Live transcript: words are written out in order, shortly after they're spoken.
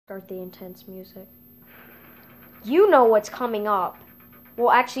Start the intense music. You know what's coming up. Well,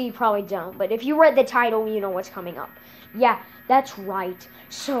 actually, you probably don't. But if you read the title, you know what's coming up. Yeah, that's right.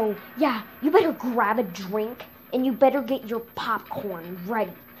 So, yeah, you better grab a drink and you better get your popcorn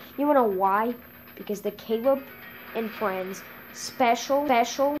ready. You wanna know why? Because the Caleb and Friends special.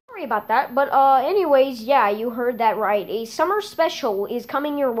 Sorry about that. But, anyways, yeah, you heard that right. A summer special is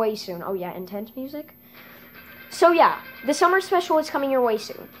coming your way soon. Oh, yeah, intense music? So, yeah, the summer special is coming your way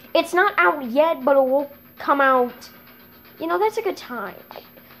soon. It's not out yet, but it will come out. You know, that's a good time.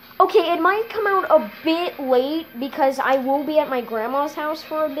 Okay, it might come out a bit late because I will be at my grandma's house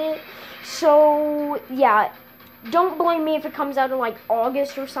for a bit. So, yeah, don't blame me if it comes out in, like,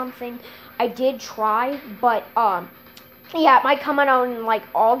 August or something. I did try, but, yeah, it might come out in, like,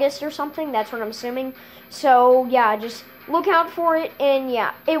 August or something. That's what I'm assuming. So, yeah, just look out for it. And,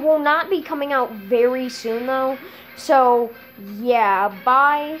 yeah, it will not be coming out very soon, though. So, yeah,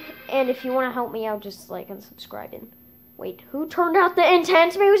 bye. And if you want to help me out, just like and subscribe. And wait, who turned out the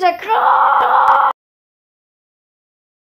intense music?